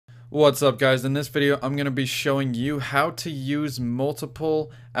What's up, guys? In this video I'm going to be showing you how to use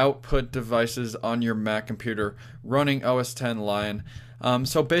multiple output devices on your Mac computer running OS X Lion.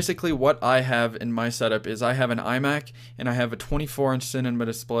 So basically what I have in my setup is I have an iMac and I have a 24-inch cinema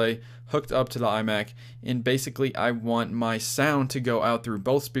display hooked up to the iMac, and basically I want my sound to go out through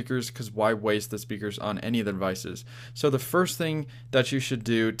both speakers because why waste the speakers on any of the devices. So the first thing that you should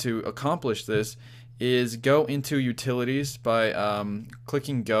do to accomplish this is go into utilities by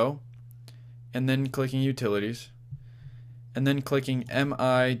clicking go and then clicking utilities and then clicking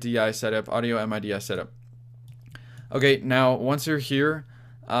MIDI setup, audio MIDI setup. Okay, now once you're here,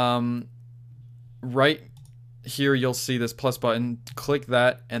 right here you'll see this plus button. Click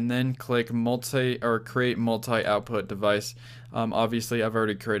that and then click create multi-output device. Obviously I've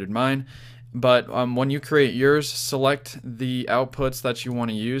already created mine, but when you create yours, select the outputs that you want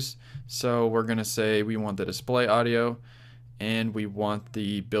to use. So we're gonna say we want the display audio and we want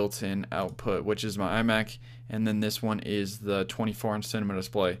the built-in output, which is my iMac, and then this one is the 24-inch cinema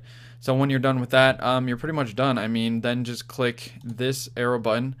display. So when you're done with that, you're pretty much done. I mean, then just click this arrow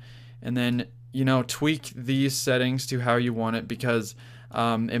button and then tweak these settings to how you want it, because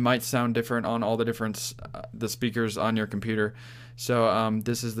it might sound different on all the different the speakers on your computer. So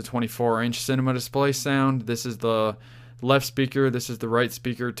this is the 24-inch cinema display sound, this is the left speaker, this is the right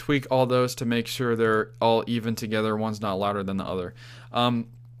speaker. Tweak all those to make sure they're all even together, one's not louder than the other.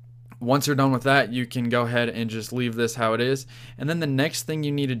 Once you're done with that, you can go ahead and just leave this how it is, and then the next thing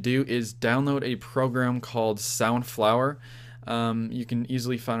you need to do is download a program called SoundFlower. You can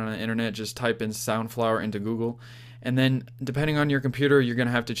easily find it on the internet. Just type in SoundFlower into Google, and then depending on your computer you're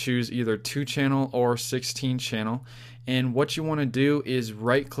gonna have to choose either 2-channel or 16-channel, and what you want to do is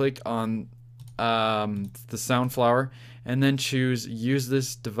right click on the SoundFlower and then choose use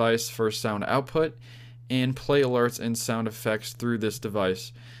this device for sound output and play alerts and sound effects through this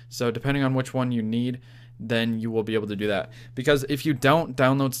device. So depending on which one you need, then you will be able to do that, because if you don't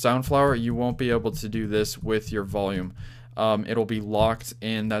download SoundFlower you won't be able to do this with your volume. It'll be locked,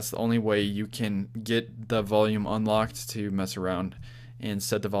 and that's the only way you can get the volume unlocked to mess around and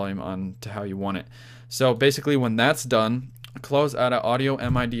set the volume on to how you want it. So basically when that's done, close out of audio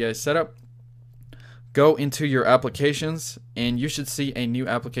MIDI setup, go into your applications, and you should see a new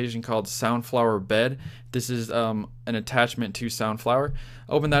application called SoundFlower Bed. This is an attachment to SoundFlower.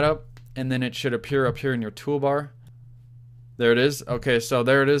 Open that up, and then it should appear up here in your toolbar. There it is. Okay, so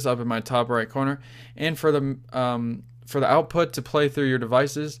there it is up in my top right corner. And for the output to play through your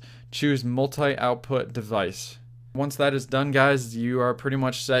devices, choose multi-output device. Once that is done, guys, you are pretty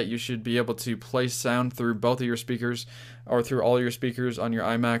much set. You should be able to play sound through both of your speakers, or through all your speakers on your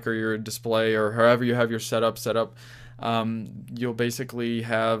iMac or your display, or however you have your setup set up. You'll basically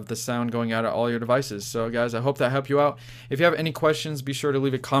have the sound going out of all your devices. So guys, I hope that helped you out. If you have any questions, be sure to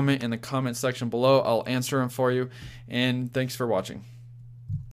leave a comment in the comment section below. I'll answer them for you, and thanks for watching.